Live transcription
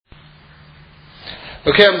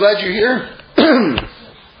Okay, I'm glad you're here.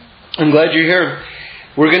 I'm glad you're here.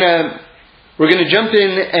 We're gonna jump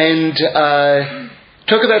in and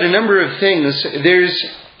talk about a number of things.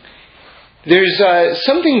 There's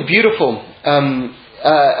something beautiful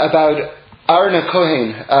about Aaron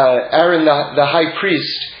HaKohen, Aaron the high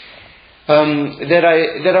priest, that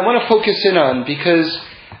I want to focus in on, because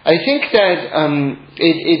I think that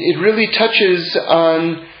it really touches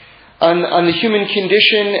on the human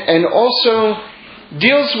condition, and also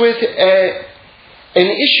deals with an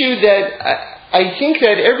issue that I think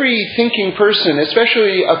that every thinking person,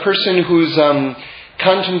 especially a person who's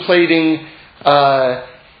contemplating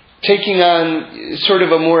taking on sort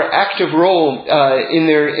of a more active role in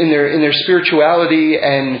their spirituality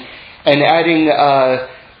and adding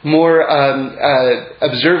more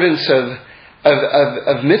observance of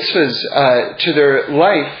mitzvahs to their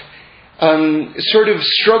life, sort of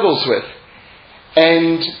struggles with.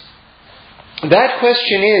 And that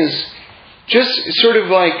question is just sort of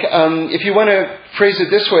like, if you want to phrase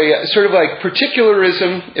it this way, sort of like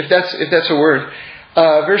particularism, if that's a word,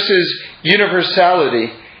 versus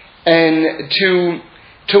universality, and to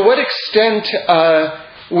what extent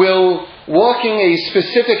will walking a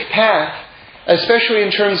specific path, especially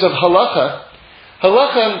in terms of halacha.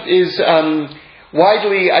 Halacha is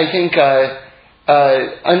widely, I think,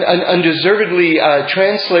 undeservedly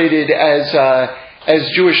translated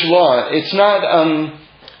as Jewish law. It's not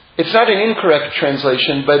an incorrect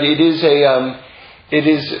translation, but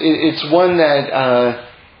it's one that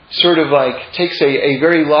sort of like takes a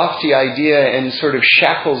very lofty idea and sort of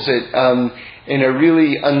shackles it in a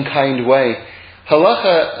really unkind way.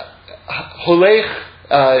 Halacha,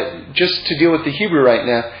 holech, just to deal with the Hebrew right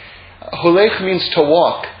now, holech means to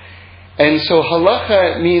walk. And so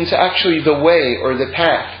halacha means actually the way or the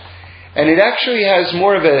path. And it actually has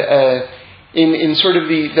more of in sort of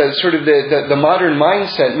the modern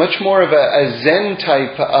mindset, much more of a Zen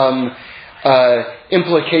type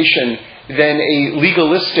implication than a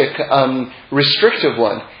legalistic, restrictive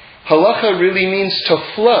one. Halacha really means to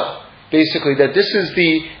flow, basically, that this is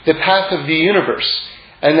the path of the universe,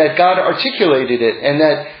 and that God articulated it, and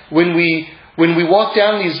that when we walk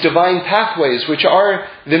down these divine pathways, which are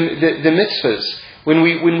the mitzvahs, when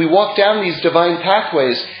we walk down these divine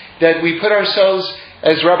pathways, that we put ourselves,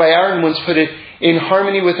 as Rabbi Aaron once put it, in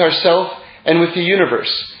harmony with ourselves and with the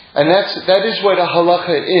universe. And that is what a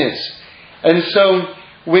halacha is. And so,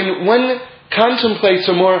 when one contemplates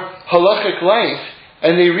a more halachic life,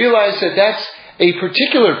 and they realize that that's a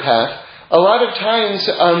particular path, a lot of times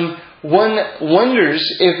one wonders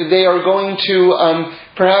if they are going to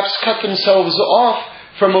perhaps cut themselves off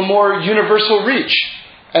from a more universal reach.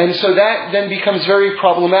 And so that then becomes very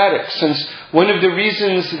problematic, since one of the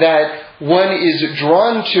reasons that one is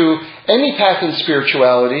drawn to any path in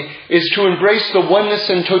spirituality is to embrace the oneness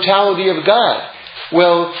and totality of God.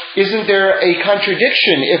 Well, isn't there a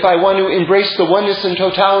contradiction if I want to embrace the oneness and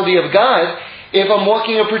totality of God if I'm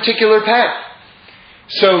walking a particular path?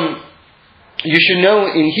 So, you should know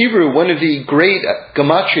in Hebrew, one of the great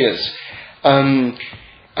gematrias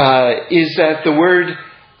is that the word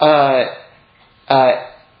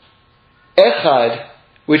echad,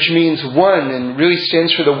 which means one and really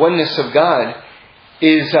stands for the oneness of God,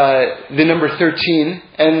 is the number 13,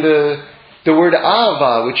 and the word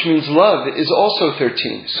ahava, which means love, is also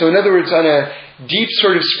 13. So in other words, on a deep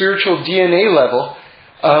sort of spiritual DNA level,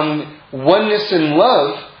 oneness and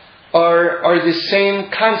love are the same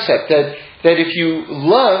concept, that if you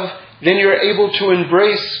love, then you're able to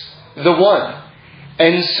embrace the one.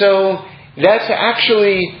 And so that's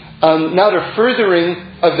actually not a furthering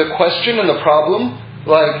of the question and the problem,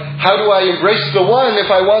 like, how do I embrace the one if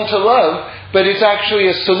I want to love? But it's actually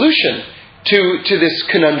a solution to this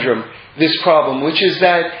conundrum, this problem, which is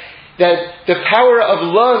that the power of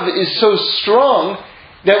love is so strong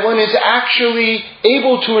that one is actually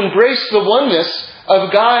able to embrace the oneness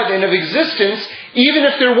of God and of existence, even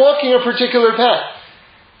if they're walking a particular path.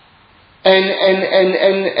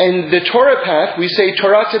 And the Torah path, we say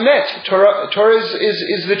Torah Temet. Torah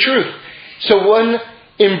is the truth. So one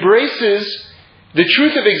embraces the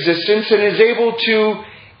truth of existence and is able to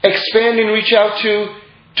expand and reach out to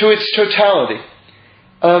its totality.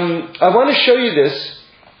 I want to show you this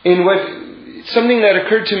in something that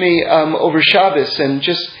occurred to me over Shabbos and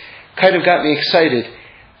just kind of got me excited.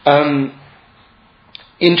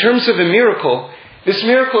 In terms of a miracle, this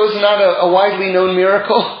miracle is not a widely known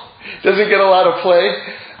miracle. It doesn't get a lot of play.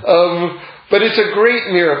 But it's a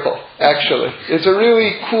great miracle, actually. It's a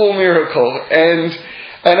really cool miracle. And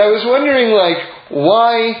I was wondering, like,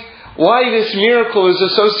 why this miracle is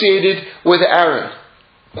associated with Aaron.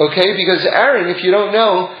 Okay? Because Aaron, if you don't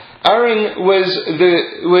know, Aaron was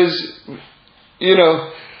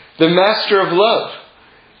the master of love.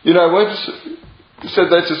 I once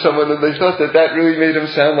said that to someone, and they thought that really made him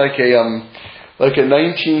sound like a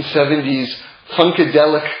 1970s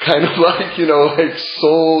funkadelic kind of like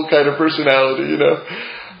soul kind of personality.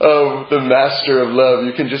 Oh, the master of love.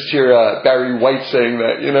 You can just hear Barry White saying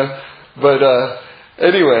that. But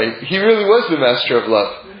anyway, he really was the master of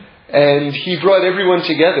love. And he brought everyone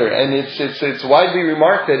together, and it's widely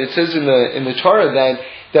remarked that it says in the Torah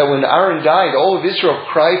that when Aaron died, all of Israel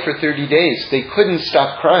cried for 30 days. They couldn't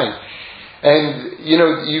stop crying. And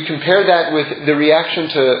you compare that with the reaction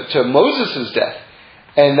to Moses' death,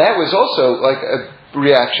 and that was also like a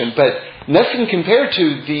reaction, but nothing compared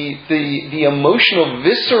to the emotional,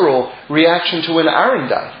 visceral reaction to when Aaron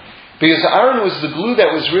died, because Aaron was the glue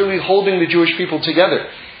that was really holding the Jewish people together.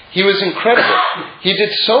 He was incredible. He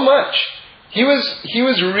did so much. He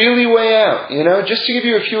was really way out. Just to give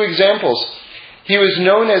you a few examples, he was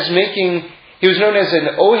known as an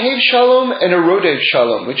Ohev Shalom and a Rodev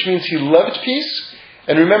Shalom, which means he loved peace.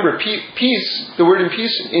 And remember, peace, the word in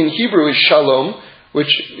peace in Hebrew is Shalom,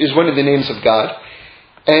 which is one of the names of God.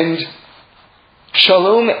 And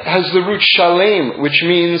Shalom has the root Shalem, which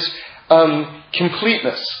means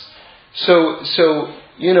completeness. So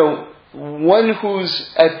one who's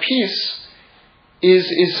at peace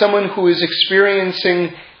is someone who is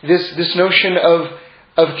experiencing this notion of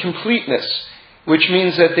completeness, which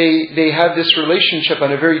means that they have this relationship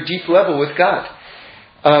on a very deep level with God,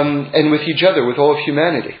 and with each other, with all of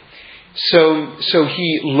humanity. So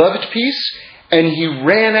he loved peace, and he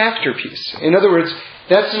ran after peace. In other words,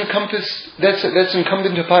 that's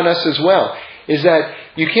incumbent upon us as well, is that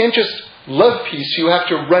you can't just love peace, you have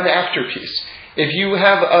to run after peace. If you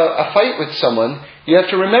have a fight with someone, you have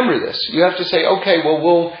to remember this. You have to say, okay, well,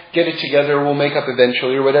 we'll get it together, we'll make up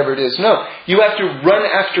eventually, or whatever it is. No, you have to run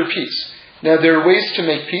after peace. Now, there are ways to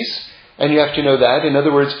make peace, and you have to know that. In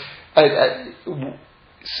other words,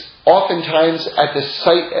 oftentimes at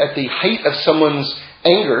the height of someone's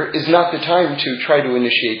anger is not the time to try to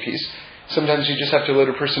initiate peace. Sometimes you just have to let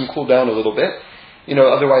a person cool down a little bit.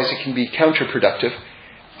 Otherwise it can be counterproductive.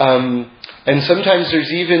 And sometimes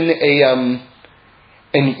there's even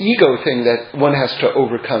an ego thing that one has to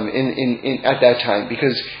overcome in at that time,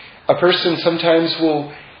 because a person sometimes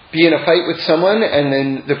will be in a fight with someone, and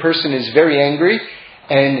then the person is very angry,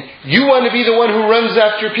 and you want to be the one who runs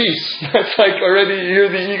after peace. That's like already you hear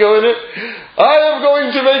the ego in it. I am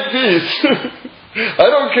going to make peace. I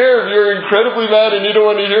don't care if you're incredibly mad and you don't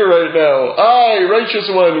want to hear right now. I, righteous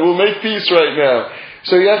one, will make peace right now.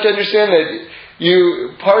 So you have to understand that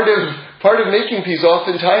part of making peace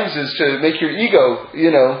oftentimes is to make your ego,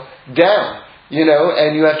 down,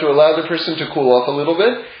 and you have to allow the person to cool off a little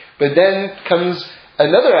bit. But then comes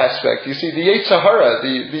another aspect. You see, the Yetzer Hara,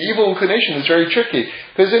 the evil inclination, is very tricky,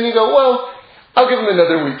 because then you go, well, I'll give him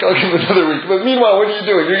another week. But meanwhile, what are you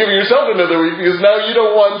doing? You're giving yourself another week, because now you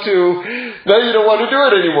don't want to do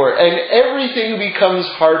it anymore. And everything becomes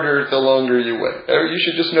harder the longer you wait. You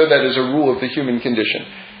should just know that as a rule of the human condition.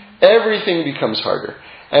 Everything becomes harder.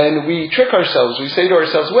 And we trick ourselves. We say to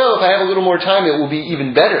ourselves, well, if I have a little more time, it will be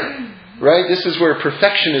even better. Right? This is where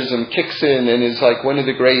perfectionism kicks in and is like one of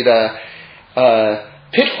the great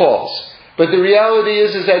pitfalls. But the reality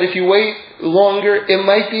is that if you wait longer, it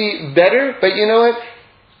might be better. But you know what?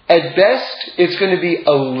 At best, it's going to be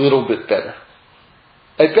a little bit better.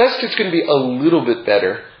 At best, it's going to be a little bit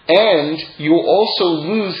better. And you will also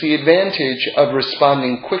lose the advantage of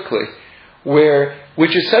responding quickly,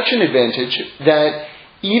 which is such an advantage that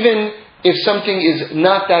even if something is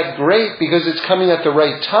not that great because it's coming at the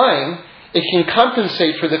right time, it can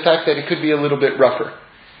compensate for the fact that it could be a little bit rougher.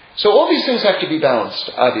 So all these things have to be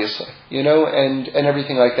balanced, obviously, and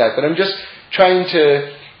everything like that. But I'm just trying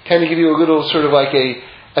to kind of give you a little sort of like a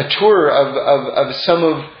tour of some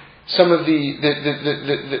of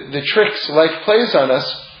the tricks life plays on us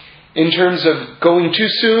in terms of going too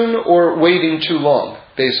soon or waiting too long,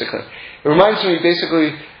 basically. It reminds me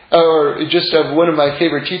basically, or just of one of my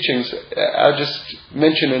favorite teachings. I'll just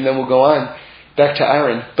mention and then we'll go on back to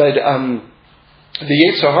Aaron. But the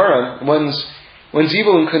Yetzer Hara, one's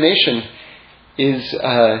evil inclination is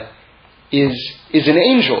an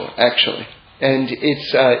angel, actually, and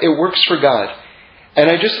it works for God. And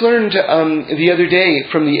I just learned the other day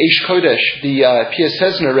from the Eish Kodesh, the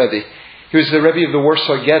Piaseczna Rebbe. He was the Rebbe of the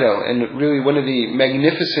Warsaw Ghetto, and really one of the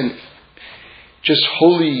magnificent, just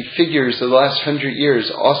holy figures of the last 100 years.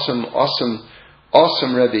 Awesome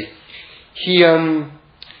Rebbe.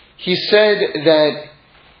 He said that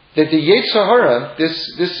the Yetzer Hara,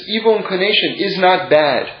 this evil inclination, is not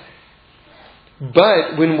bad.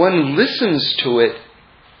 But when one listens to it,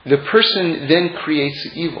 the person then creates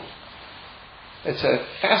evil. It's a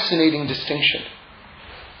fascinating distinction.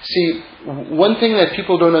 See, one thing that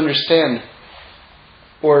people don't understand,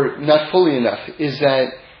 or not fully enough, is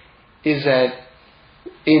that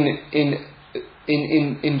in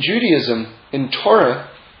Judaism, in Torah,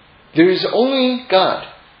 there is only God.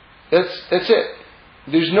 That's it.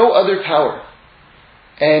 There's no other power.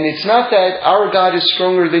 And it's not that our God is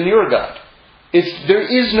stronger than your God. There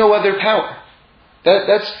is no other power.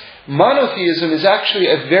 That's monotheism is actually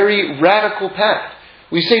a very radical path.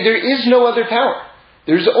 We say there is no other power.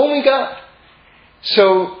 There's only God.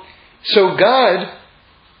 So God,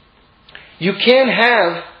 you can't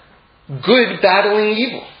have good battling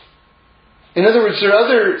evil. In other words, there are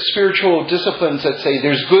other spiritual disciplines that say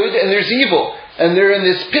there's good and there's evil, and they're in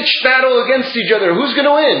this pitched battle against each other. Who's going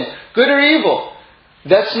to win? Good or evil?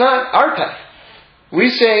 That's not our path. We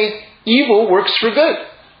say evil works for good.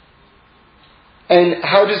 And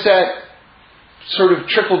how does that sort of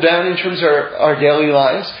trickle down in terms of our daily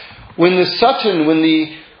lives? When the Satan, when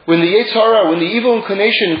the Yetzer Hara, when the evil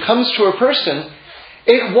inclination comes to a person,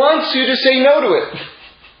 it wants you to say no to it.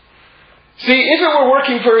 See, if it were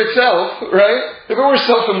working for itself, right? If it were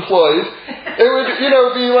self-employed, it would,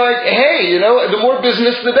 be like, hey, the more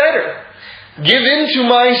business, the better. Give in to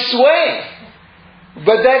my sway.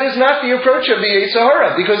 But that is not the approach of the Yetzer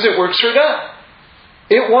Hara, because it works for God.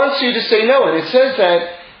 It wants you to say no, and it says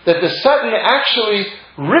that the Satan actually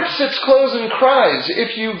rips its clothes and cries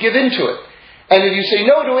if you give in to it. And if you say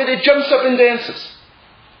no to it, it jumps up and dances.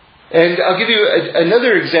 And I'll give you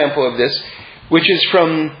another example of this, which is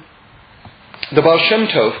from the Baal Shem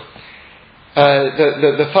Tov,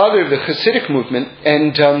 the father of the Hasidic movement,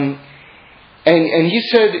 and he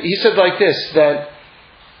said like this, that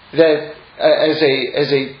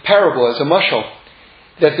as a parable, as a mashal,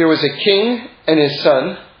 that there was a king and his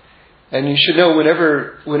son, and you should know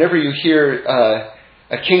whenever you hear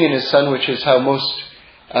a king and his son, which is how most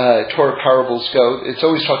Torah parables go, it's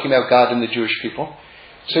always talking about God and the Jewish people.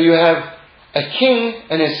 So you have a king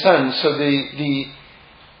and his son. So the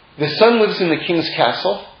son lives in the king's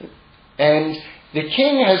castle, and the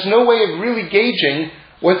king has no way of really gauging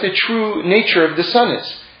what the true nature of the son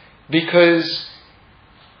is. Because,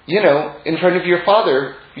 in front of your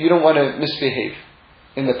father, you don't want to misbehave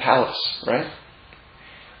in the palace, right?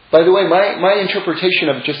 By the way, my interpretation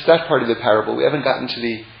of just that part of the parable, we haven't gotten to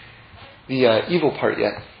the evil part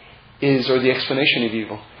yet, or the explanation of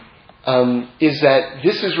evil, is that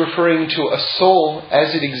this is referring to a soul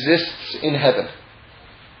as it exists in heaven.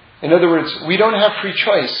 In other words, we don't have free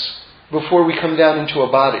choice before we come down into a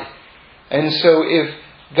body. And so if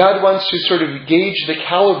God wants to sort of gauge the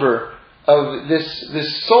caliber of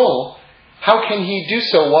this soul, how can He do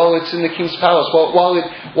so while it's in the king's palace, while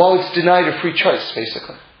it's denied a free choice,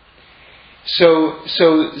 basically? So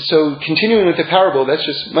continuing with the parable, that's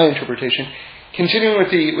just my interpretation. Continuing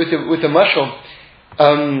with the mashal,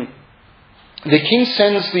 the king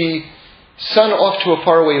sends the son off to a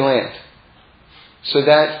faraway land. So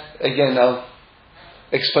that, again, I'll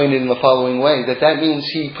explain it in the following way, that means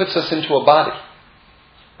he puts us into a body.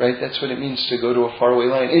 Right? That's what it means to go to a faraway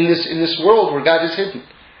land. In this world where God is hidden.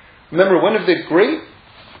 Remember, one of the great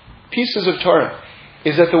pieces of Torah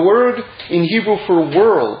is that the word in Hebrew for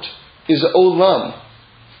world is olam.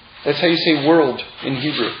 That's how you say world in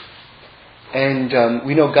Hebrew. And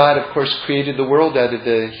we know God, of course, created the world out of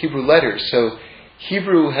the Hebrew letters. So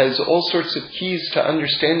Hebrew has all sorts of keys to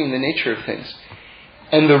understanding the nature of things.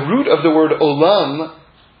 And the root of the word olam,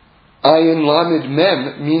 ayin lamed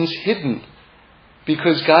mem, means hidden.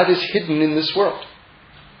 Because God is hidden in this world.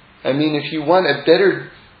 I mean, if you want a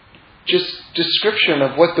better just description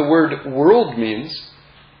of what the word world means,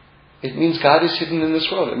 it means God is hidden in this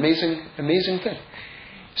world. Amazing, amazing thing.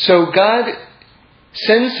 So God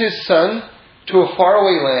sends His Son to a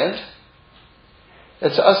faraway land.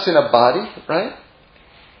 That's us in a body, right?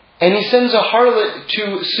 And He sends a harlot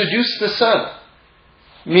to seduce the Son.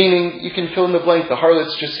 Meaning, you can fill in the blank. The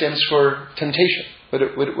harlot just stands for temptation,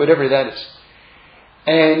 whatever that is.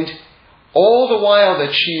 And all the while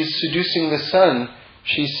that she's seducing the Son,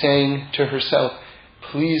 she's saying to herself,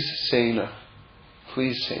 please say no.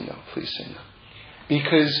 Please say no. Please say no.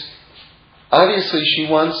 Because obviously she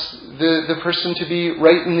wants the person to be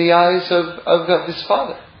right in the eyes of his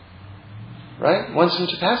father. Right? Wants him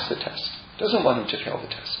to pass the test. Doesn't want him to fail the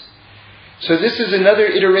test. So this is another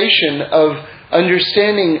iteration of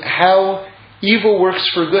understanding how evil works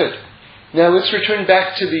for good. Now let's return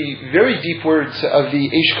back to the very deep words of the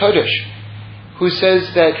Eish Kodesh, who says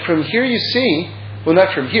that from here you see, well,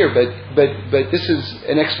 not from here, but this is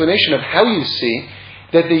an explanation of how you see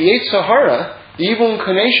that the Yetzer Hara, the evil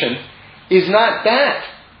inclination, is not bad.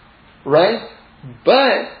 right?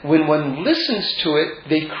 But when one listens to it,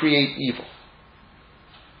 they create evil.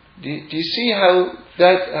 Do you see how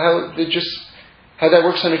that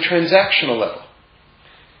works on a transactional level?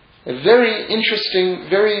 A very interesting,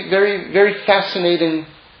 very, very, very fascinating,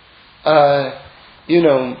 formula,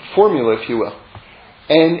 if you will.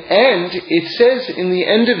 And it says in the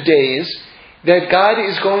end of days that God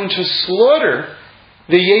is going to slaughter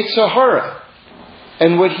the Yetzer Hara.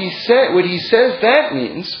 And what he says that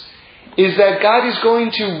means is that God is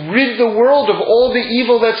going to rid the world of all the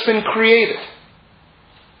evil that's been created.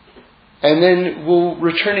 And then we'll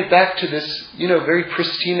return it back to this, very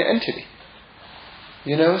pristine entity.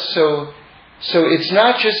 So it's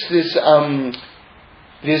not just this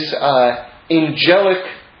angelic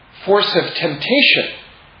force of temptation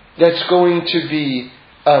that's going to be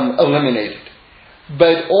eliminated.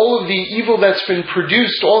 But all of the evil that's been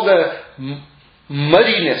produced, all the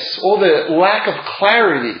muddiness, all the lack of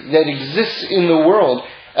clarity that exists in the world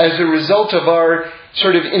as a result of our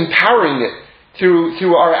sort of empowering it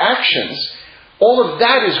through our actions, all of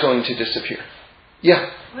that is going to disappear. Yeah?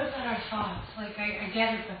 What about our thoughts? Like, I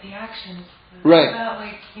get it, but the actions. Right. What about,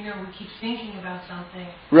 we keep thinking about something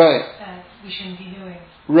that we shouldn't be doing.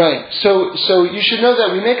 Right. So you should know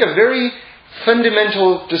that we make a very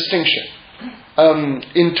fundamental distinction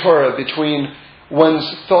in Torah between one's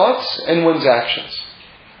thoughts and one's actions.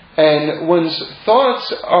 And one's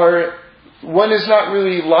thoughts one is not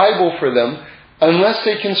really liable for them unless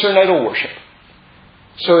they concern idol worship.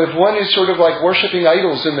 So if one is sort of like worshipping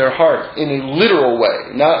idols in their heart in a literal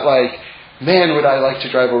way, not like, man, would I like to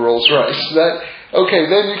drive a Rolls Royce, then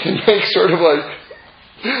you can make sort of like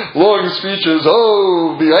long speeches,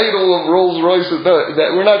 the idol of Rolls Royce is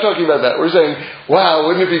that. We're not talking about that. We're saying, wow,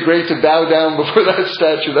 wouldn't it be great to bow down before that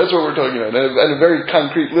statue? That's what we're talking about, at a very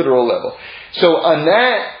concrete, literal level. So on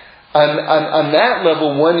that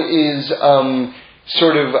level, one is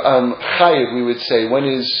sort of chayiv, we would say. One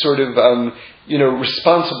is sort of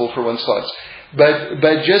responsible for one's thoughts.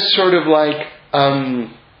 But just sort of like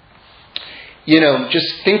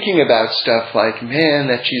just thinking about stuff like, man,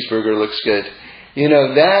 that cheeseburger looks good.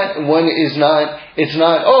 That one is not, it's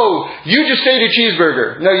not, you just ate a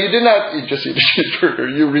cheeseburger. No, you did not just eat a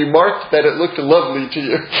cheeseburger. You remarked that it looked lovely to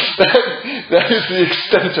you. That is the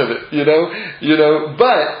extent of it,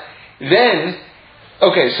 But then,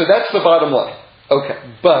 so that's the bottom line. Okay,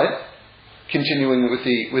 but, continuing with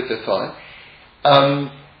the thought,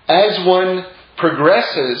 as one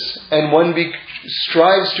progresses and one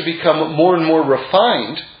strives to become more and more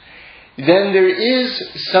refined, then there is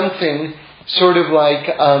something sort of like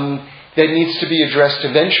that needs to be addressed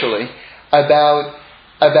eventually about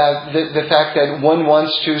the fact that one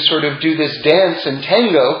wants to sort of do this dance and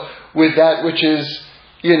tango with that which is,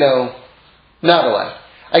 not allowed.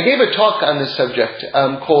 I gave a talk on this subject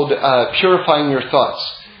called Purifying Your Thoughts.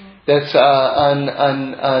 That's on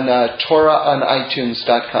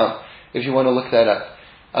TorahOnITunes.com if you want to look that up.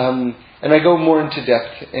 And I go more into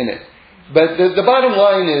depth in it. But the bottom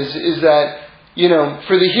line is that,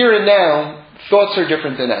 for the here and now, thoughts are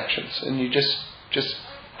different than actions. And you just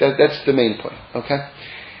that's the main point. Okay?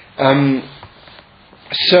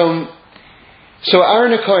 So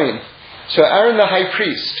Aaron HaKohen, Aaron the high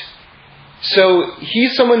priest, so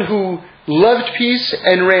he's someone who loved peace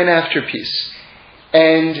and ran after peace.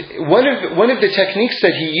 And one of the techniques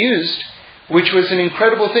that he used, which was an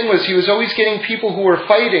incredible thing, was he was always getting people who were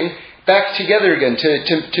fighting back together again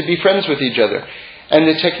to be friends with each other. And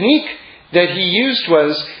the technique that he used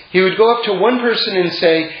was he would go up to one person and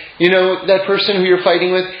say, that person who you're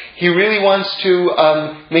fighting with, he really wants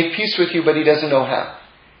to make peace with you, but he doesn't know how.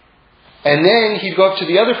 And then he'd go up to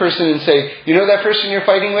the other person and say, that person you're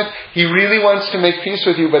fighting with, he really wants to make peace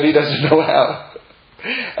with you, but he doesn't know how.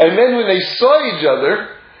 And then when they saw each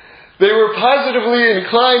other, they were positively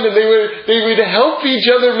inclined and they would help each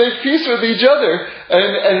other make peace with each other.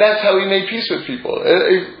 And that's how he made peace with people.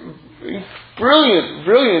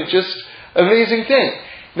 Brilliant, just amazing thing.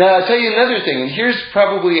 Now I'll tell you another thing, and here's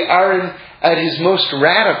probably Aaron at his most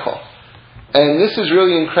radical. And this is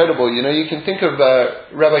really incredible. You can think of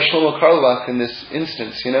Rabbi Shlomo Karloff in this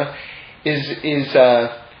instance,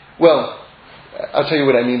 I'll tell you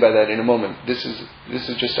what I mean by that in a moment. This is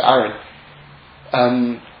just Aaron.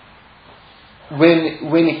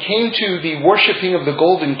 When it came to the worshipping of the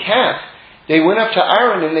golden calf, they went up to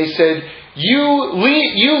Aaron and they said, "You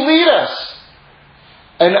lead us."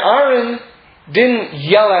 And Aaron didn't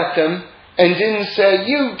yell at them and didn't say,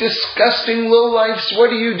 "You disgusting lowlifes,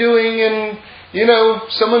 what are you doing? And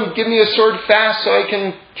someone give me a sword fast so I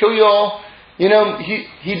can kill you all."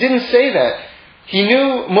 He didn't say that. He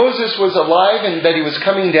knew Moses was alive and that he was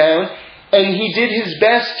coming down, and he did his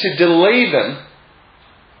best to delay them,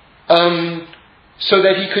 so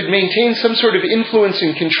that he could maintain some sort of influence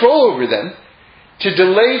and control over them, to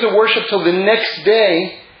delay the worship till the next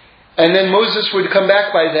day, and then Moses would come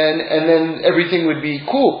back by then, and then everything would be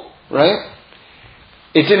cool, right?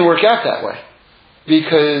 It didn't work out that way,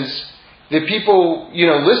 because the people,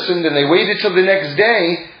 listened and they waited till the next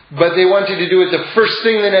day, but they wanted to do it the first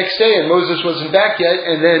thing the next day, and Moses wasn't back yet,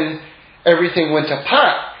 and then everything went to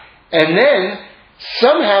pot. And then,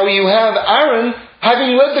 somehow you have Aaron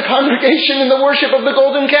having led the congregation in the worship of the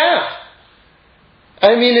golden calf.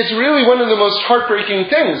 I mean, it's really one of the most heartbreaking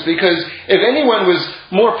things, because if anyone was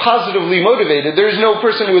more positively motivated, there's no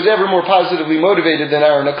person who was ever more positively motivated than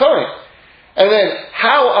Aaron HaKohen. And then,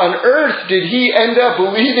 how on earth did he end up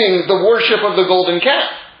leading the worship of the golden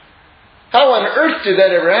calf? How on earth did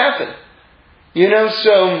that ever happen?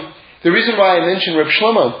 So the reason why I mention Reb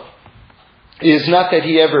Shlomo is not that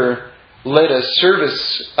he ever led a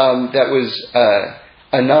service that was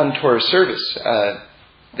a non-Torah service.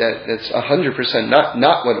 That's 100%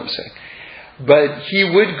 not what I'm saying. But he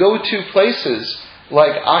would go to places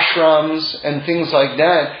like ashrams and things like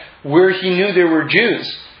that where he knew there were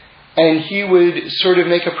Jews. And he would sort of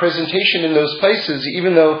make a presentation in those places,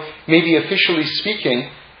 even though maybe officially speaking,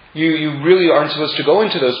 you really aren't supposed to go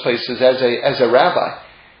into those places as a rabbi.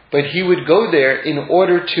 But he would go there in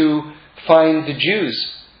order to find the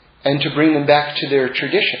Jews and to bring them back to their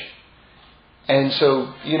tradition. And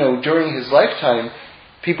so, during his lifetime,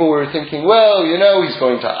 people were thinking, well, he's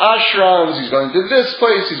going to ashrams, he's going to this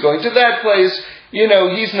place, he's going to that place.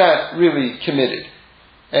 He's not really committed.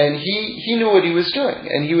 And he knew what he was doing,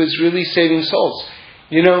 and he was really saving souls.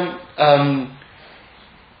 One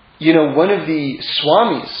of the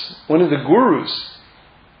swamis, one of the gurus,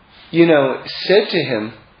 said to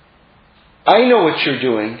him, I know what you're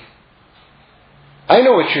doing.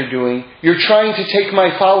 You're trying to take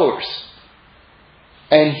my followers.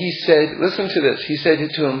 And he said, listen to this. He said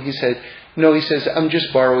to him, no, I'm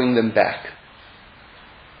just borrowing them back.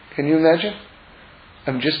 Can you imagine?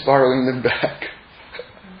 I'm just borrowing them back.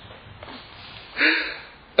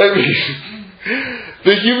 I mean,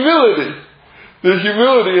 the humility,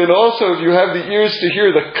 and also if you have the ears to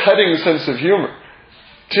hear, the cutting sense of humor,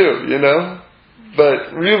 too,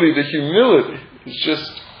 But really the humility is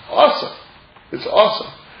just awesome. It's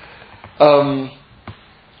awesome.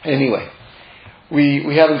 Anyway,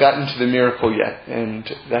 we haven't gotten to the miracle yet, and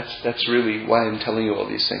that's really why I'm telling you all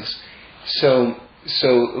these things. So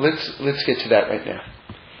let's get to that right now.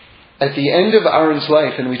 At the end of Aaron's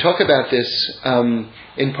life, and we talk about this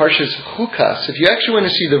in Parshas Chukas. If you actually want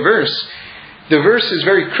to see the verse is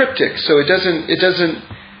very cryptic, so it doesn't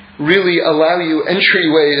really allow you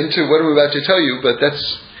entryway into what I'm about to tell you. But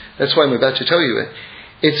that's why I'm about to tell you it.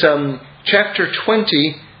 It's chapter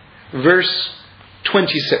 20, verse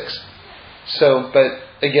 26. So, but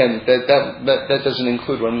again, that doesn't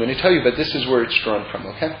include what I'm going to tell you. But this is where it's drawn from.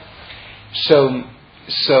 Okay. So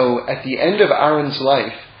at the end of Aaron's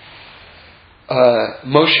life,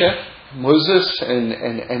 Moses and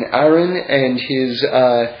Aaron and his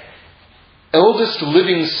eldest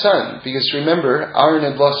living son, because remember, Aaron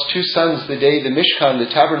had lost two sons the day the Mishkan, the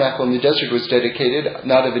tabernacle in the desert, was dedicated.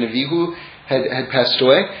 Nadav and Avihu had passed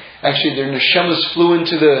away. Actually, their neshamas flew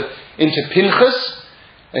into Pinchas,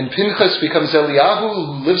 and Pinchas becomes Eliyahu,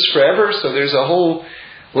 who lives forever. So there's a whole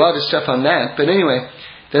lot of stuff on that. But anyway,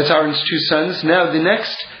 that's Aaron's two sons. Now the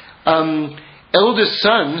next eldest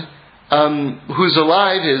son, who's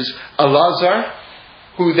alive, is Elazar,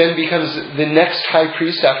 who then becomes the next high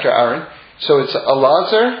priest after Aaron. So it's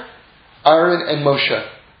Elazar, Aaron, and Moshe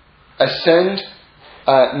ascend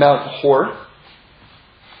Mount Hor,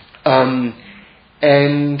 and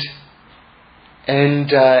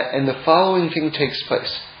the following thing takes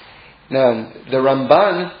place. Now the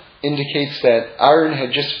Ramban indicates that Aaron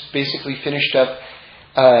had just basically finished up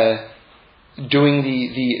doing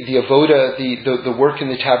the avoda, the work in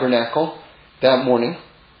the tabernacle that morning.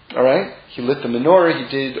 All right, he lit the menorah. He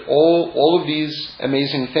did all of these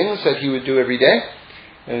amazing things that he would do every day,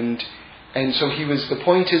 and so he was. The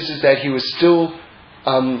point is that he was still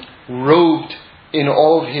robed in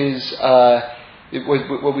all of his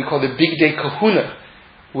what we call the Bigdei Kahuna,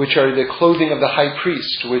 which are the clothing of the high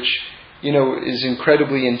priest, which is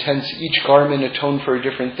incredibly intense. Each garment atoned for a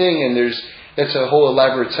different thing, and that's a whole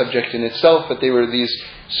elaborate subject in itself. But they were these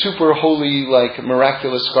super holy,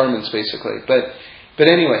 miraculous garments, basically. But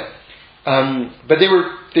anyway, but they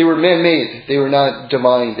were man-made. They were not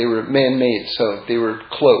divine. They were man-made. So they were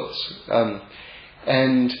clothes, but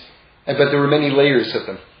there were many layers of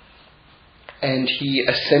them. And he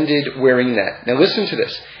ascended wearing that. Now listen to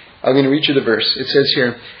this. I'm going to read you the verse. It says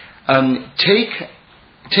here,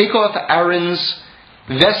 take off Aaron's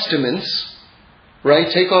vestments, right?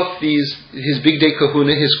 Take off his bigdei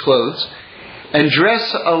kahuna, his clothes, and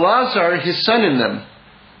dress Elazar, his son, in them.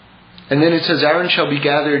 And then it says, Aaron shall be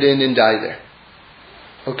gathered in and die there.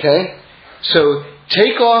 Okay? So,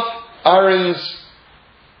 take off Aaron's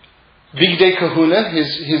bigdei kahuna,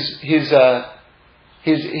 his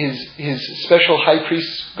special high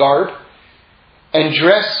priest's garb, and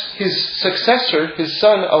dress his successor, his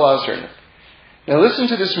son Elazar. Now listen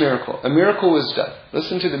to this miracle. A miracle was done.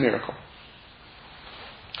 Listen to the miracle.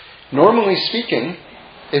 Normally speaking,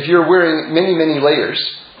 if you're wearing many, many layers,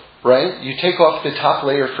 right, you take off the top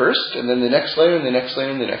layer first, and then the next layer, and the next layer,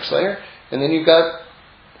 and the next layer, and then you've got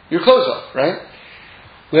your clothes off, right?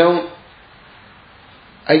 Well,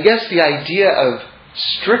 I guess the idea of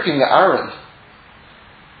stripping Aaron,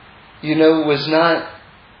 was not,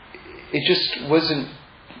 it just wasn't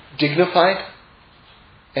dignified,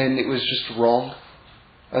 and it was just wrong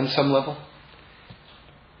on some level.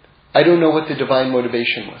 I don't know what the divine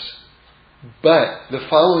motivation was, but the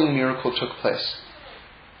following miracle took place.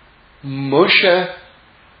 Moshe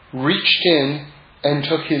reached in and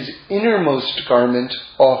took his innermost garment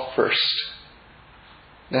off first.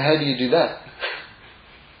 Now, how do you do that?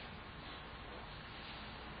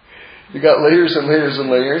 You got layers and layers and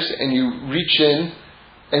layers, and you reach in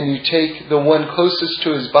and you take the one closest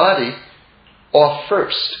to his body off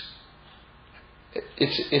first.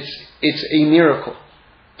 It's a miracle,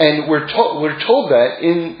 and we're told that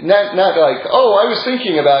in not like, oh, I was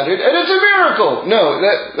thinking about it and it's a miracle. No,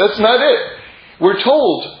 that's not it. We're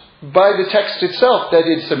told by the text itself that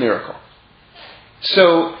it's a miracle.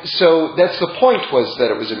 So that's the point, was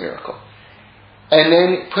that it was a miracle, and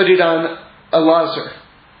then put it on Elazar.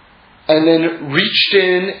 And then reached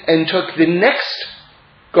in and took the next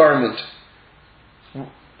garment,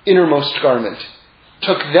 innermost garment,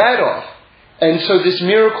 took that off. And so this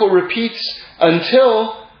miracle repeats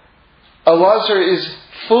until Elazar is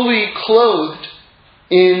fully clothed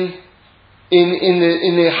in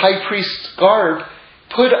the high priest's garb,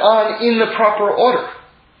 put on in the proper order.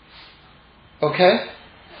 Okay?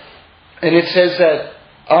 And it says that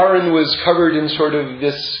Aaron was covered in sort of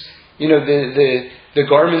this, the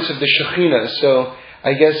garments of the Shekhinah. So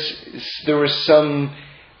I guess there was some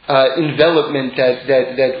envelopment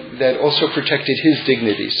that also protected his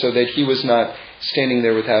dignity, so that he was not standing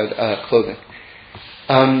there without clothing.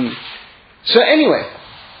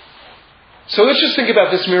 So let's just think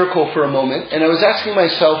about this miracle for a moment. And I was asking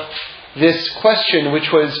myself this question, which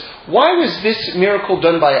was, why was this miracle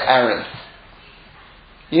done by Aaron?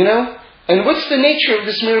 And what's the nature of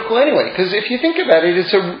this miracle anyway? Because if you think about it,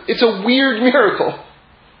 it's a weird miracle.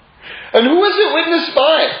 And who was it witnessed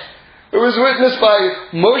by? It was witnessed by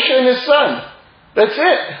Moshe and his son. That's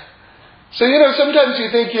it. So, sometimes you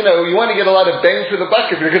think, you want to get a lot of bang for the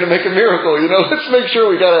buck if you're going to make a miracle. Let's make sure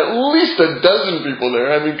we got at least a dozen people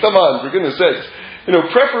there. I mean, come on, for goodness sakes.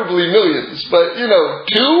 Preferably millions. But, 2?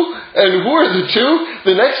 And who are the 2?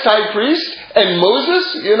 The next high priest and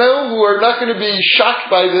Moses, who are not going to be shocked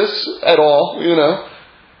by this at all,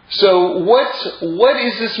 So what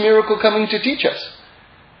is this miracle coming to teach us?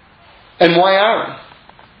 And why Aaron?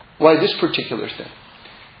 Why this particular thing?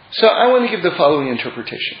 So I want to give the following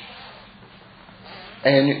interpretation.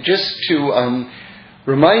 And just to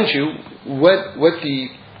remind you what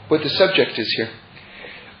the subject is here.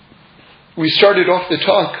 We started off the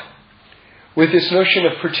talk with this notion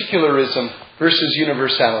of particularism versus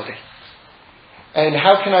universality. And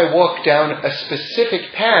how can I walk down a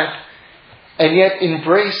specific path and yet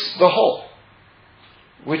embrace the whole?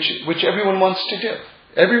 Which everyone wants to do.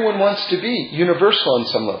 Everyone wants to be universal on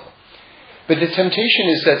some level. But the temptation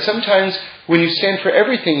is that sometimes when you stand for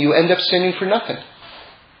everything, you end up standing for nothing.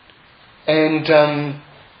 And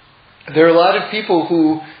there are a lot of people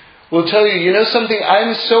who will tell you, something,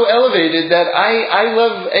 I'm so elevated that I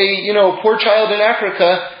love a poor child in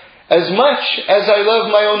Africa as much as I love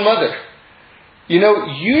my own mother.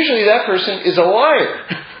 Usually that person is a liar.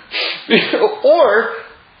 Or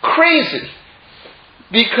crazy.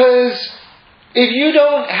 Because if you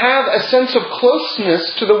don't have a sense of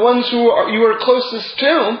closeness to the ones you are closest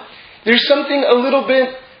to, there's something a little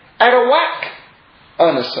bit out of whack,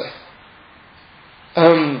 honestly.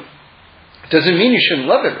 Doesn't mean you shouldn't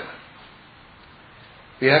love everyone.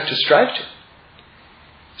 We have to strive to.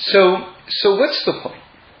 So what's the point?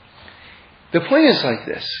 The point is like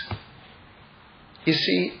this. You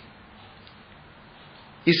see,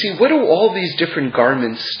 what do all these different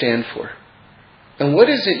garments stand for? And what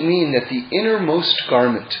does it mean that the innermost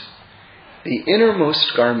garment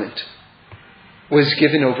was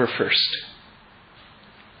given over first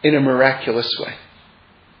in a miraculous way?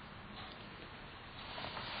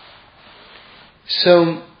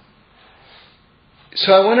 So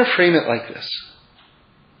I want to frame it like this.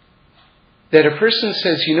 That a person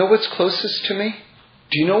says, you know what's closest to me?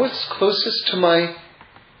 Do you know what's closest to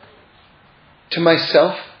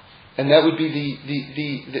myself? And that would be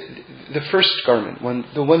the first garment,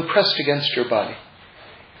 the one pressed against your body.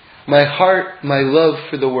 My heart, my love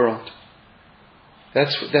for the world.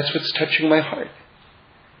 That's what's touching my heart.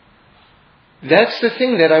 That's the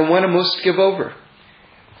thing that I want to most give over.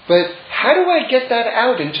 But how do I get that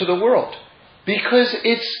out into the world? Because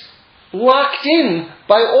it's locked in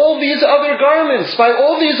by all these other garments, by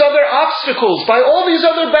all these other obstacles, by all these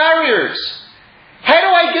other barriers. How do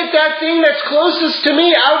I get that thing that's closest to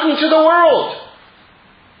me out into the world?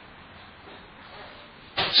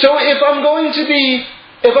 So if I'm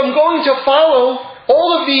going to follow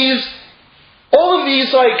all of these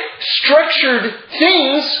like structured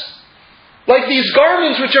things, like these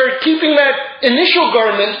garments which are keeping that initial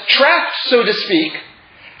garment trapped, so to speak,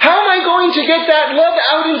 how am I going to get that love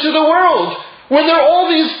out into the world when there are all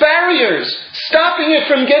these barriers stopping it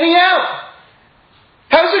from getting out?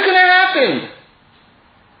 How's it going to happen?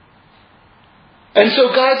 And so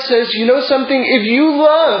God says, you know something? If you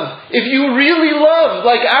really love,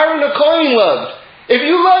 like Aaron HaKohen loved, if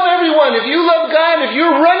you love everyone, if you love God, if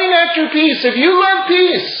you're running after peace, if you love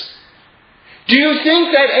peace, do you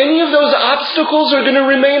think that any of those obstacles are going to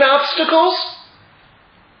remain obstacles?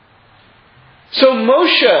 So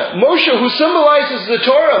Moshe who symbolizes the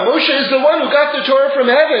Torah, Moshe is the one who got the Torah from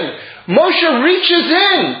heaven. Moshe reaches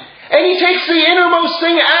in and he takes the innermost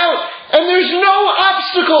thing out, and there's no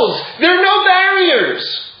obstacles, there are no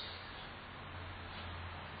barriers.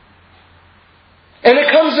 And it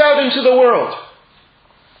comes out into the world.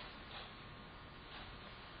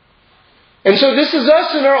 And so this is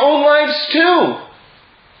us in our own lives too.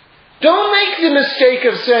 Don't make the mistake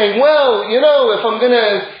of saying, well, if I'm going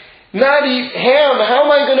to not eat ham, how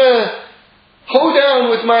am I going to hoe down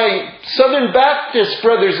with my Southern Baptist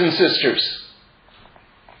brothers and sisters?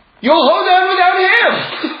 You'll hoe down without ham.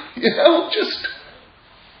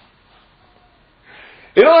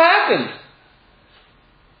 It'll happen.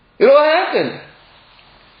 It'll happen.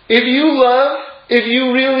 If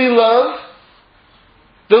you really love,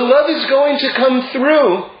 the love is going to come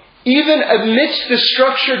through even amidst the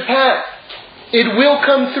structured path. It will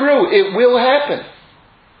come through. It will happen.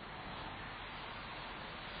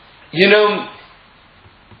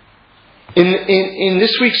 In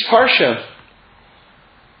this week's Parsha,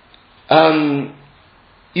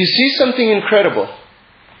 you see something incredible,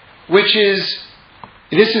 which is,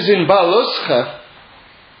 this is in Baaloscha,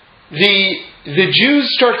 the Jews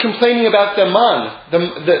start complaining about the manna,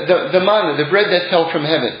 the bread that fell from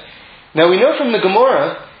heaven. Now we know from the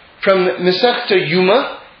Gemara, from Masechta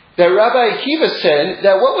Yuma, that Rabbi Akiva said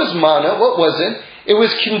that what was manna, what was it? It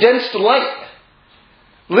was condensed light.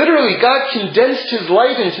 Literally, God condensed His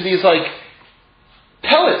light into these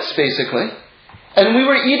pellets, basically. And we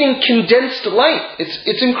were eating condensed light.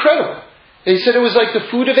 It's incredible. They said it was like the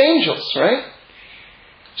food of angels, right?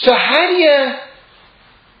 So how do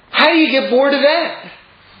you get bored of that?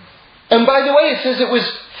 And by the way, it says it was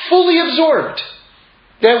fully absorbed.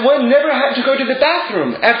 That one never had to go to the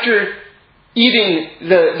bathroom after eating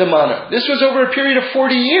the manna. This was over a period of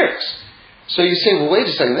 40 years. So you say, well, wait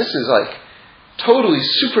a second, this is totally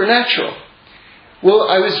supernatural. Well,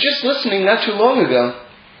 I was just listening not too long ago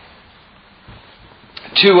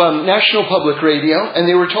to National Public Radio, and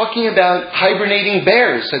they were talking about hibernating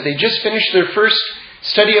bears, that they just finished their first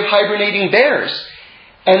study of hibernating bears,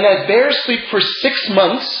 and that bears sleep for 6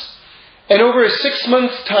 months, and over a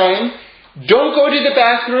 6-month time, don't go to the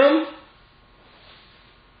bathroom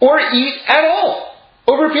or eat at all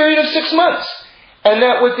over a period of 6 months. And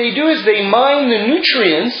that what they do is they mine the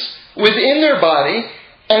nutrients within their body,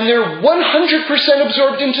 and they're 100%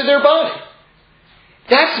 absorbed into their body.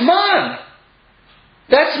 That's man.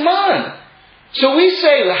 That's man. So we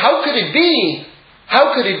say, how could it be?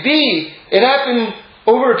 How could it be? It happened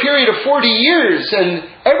over a period of 40 years and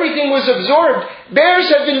everything was absorbed. Bears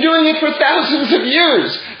have been doing it for thousands of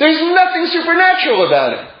years. There's nothing supernatural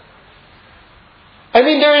about it. I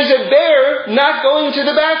mean, there is a bear not going to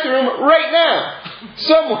the bathroom right now.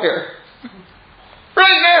 Somewhere.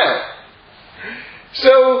 Right now.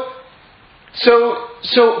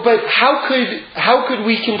 But how could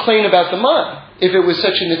we complain about the man if it was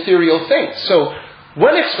such an ethereal thing? So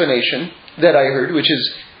one explanation that I heard, which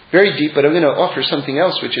is very deep, but I'm going to offer something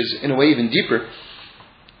else which is in a way even deeper,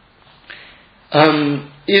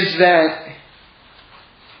 is that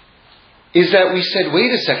we said,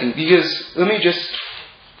 wait a second, because let me just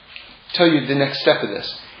tell you the next step of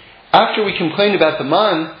this. After we complained about the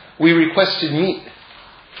man, we requested meat.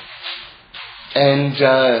 And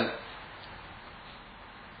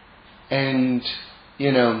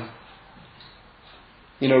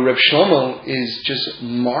Reb Shlomo just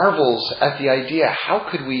marvels at the idea, how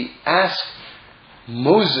could we ask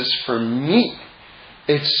Moses for meat?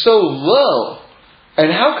 It's so low.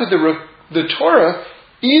 And how could the Torah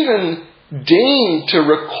even deign to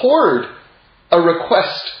record a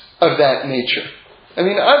request of that nature? I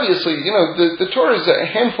mean, obviously, the Torah is a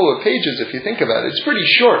handful of pages if you think about it. It's pretty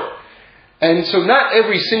short. And so not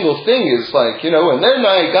every single thing is like, and then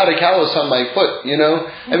I got a callus on my foot,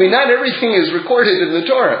 I mean, not everything is recorded in the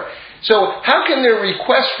Torah. So how can their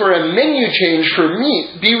request for a menu change for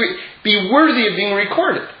meat be worthy of being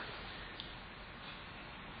recorded?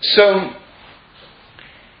 So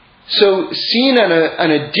seen on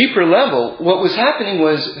a deeper level, what was happening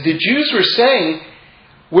was the Jews were saying,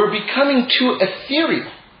 we're becoming too ethereal.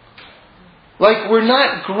 Like we're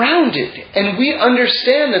not grounded. And we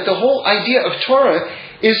understand that the whole idea of Torah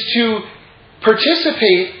is to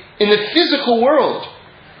participate in the physical world.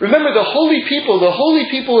 Remember, the holy people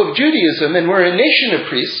of Judaism, and we're a nation of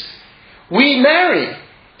priests, we marry.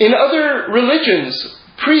 In other religions,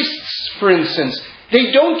 priests, for instance,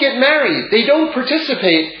 they don't get married. They don't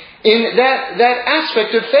participate in that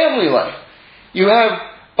aspect of family life. You have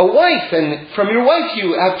a wife, and from your wife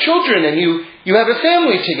you have children, and you have a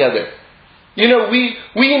family together.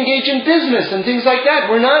 We engage in business and things like that.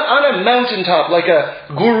 We're not on a mountaintop like a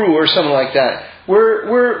guru or something like that.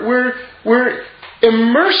 We're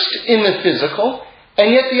immersed in the physical,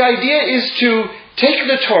 and yet the idea is to take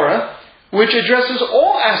the Torah, which addresses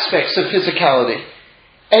all aspects of physicality,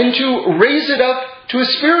 and to raise it up to a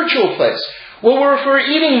spiritual place. Well, if we're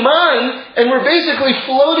eating man and we're basically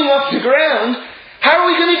floating off the ground, how are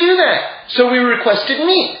we going to do that? So we requested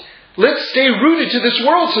meat. Let's stay rooted to this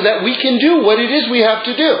world so that we can do what it is we have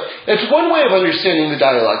to do. That's one way of understanding the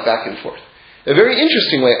dialogue back and forth. A very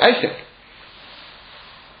interesting way, I think.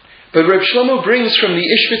 But Reb Shlomo brings from the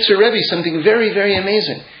Ishbitzer Rebbe something very, very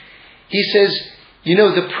amazing. He says,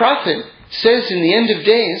 the prophet says in the end of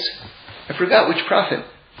days, I forgot which prophet,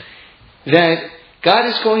 that God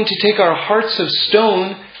is going to take our hearts of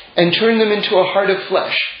stone and turn them into a heart of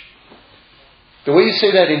flesh. The way you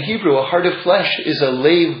say that in Hebrew, a heart of flesh, is a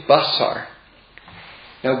leiv basar.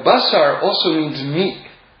 Now, basar also means meat.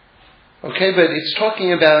 Okay, but it's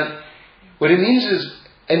talking about, what it means is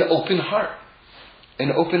an open heart.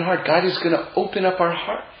 An open heart. God is going to open up our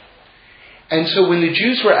heart. And so when the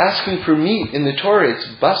Jews were asking for meat in the Torah, it's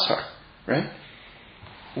basar, right?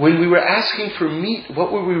 When we were asking for meat,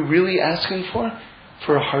 what were we really asking for?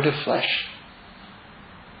 For a heart of flesh.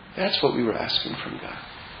 That's what we were asking from God.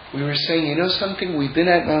 We were saying, something? We've been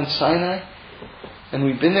at Mount Sinai, and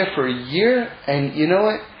we've been there for a year, and you know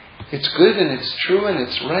what? It's good, and it's true, and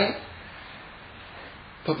it's right.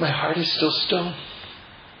 But my heart is still stone.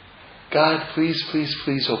 God, please, please,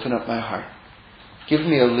 please open up my heart. Give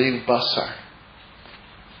me a leiv basar.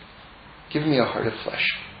 Give me a heart of flesh.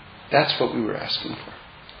 That's what we were asking for.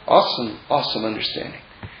 Awesome, awesome understanding.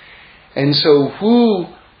 And so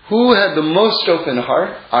who had the most open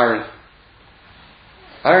heart? Aaron.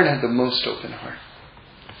 Aaron had the most open heart.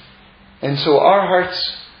 And so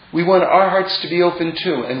we want our hearts to be open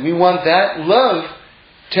too. And we want that love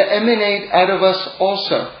to emanate out of us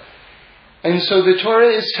also. And so the Torah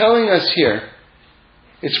is telling us here,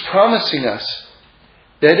 it's promising us,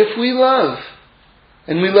 that if we love,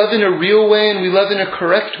 and we love in a real way, and we love in a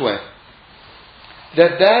correct way,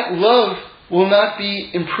 that love will not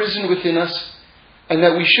be imprisoned within us, and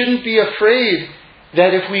that we shouldn't be afraid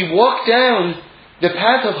that if we walk down the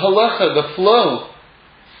path of halacha, the flow,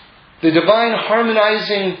 the divine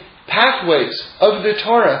harmonizing pathways of the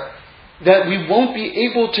Torah, that we won't be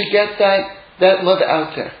able to get that love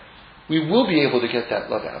out there. We will be able to get that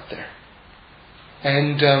love out there.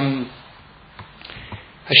 And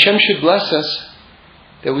Hashem should bless us,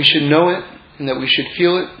 that we should know it, and that we should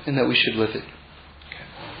feel it, and that we should live it.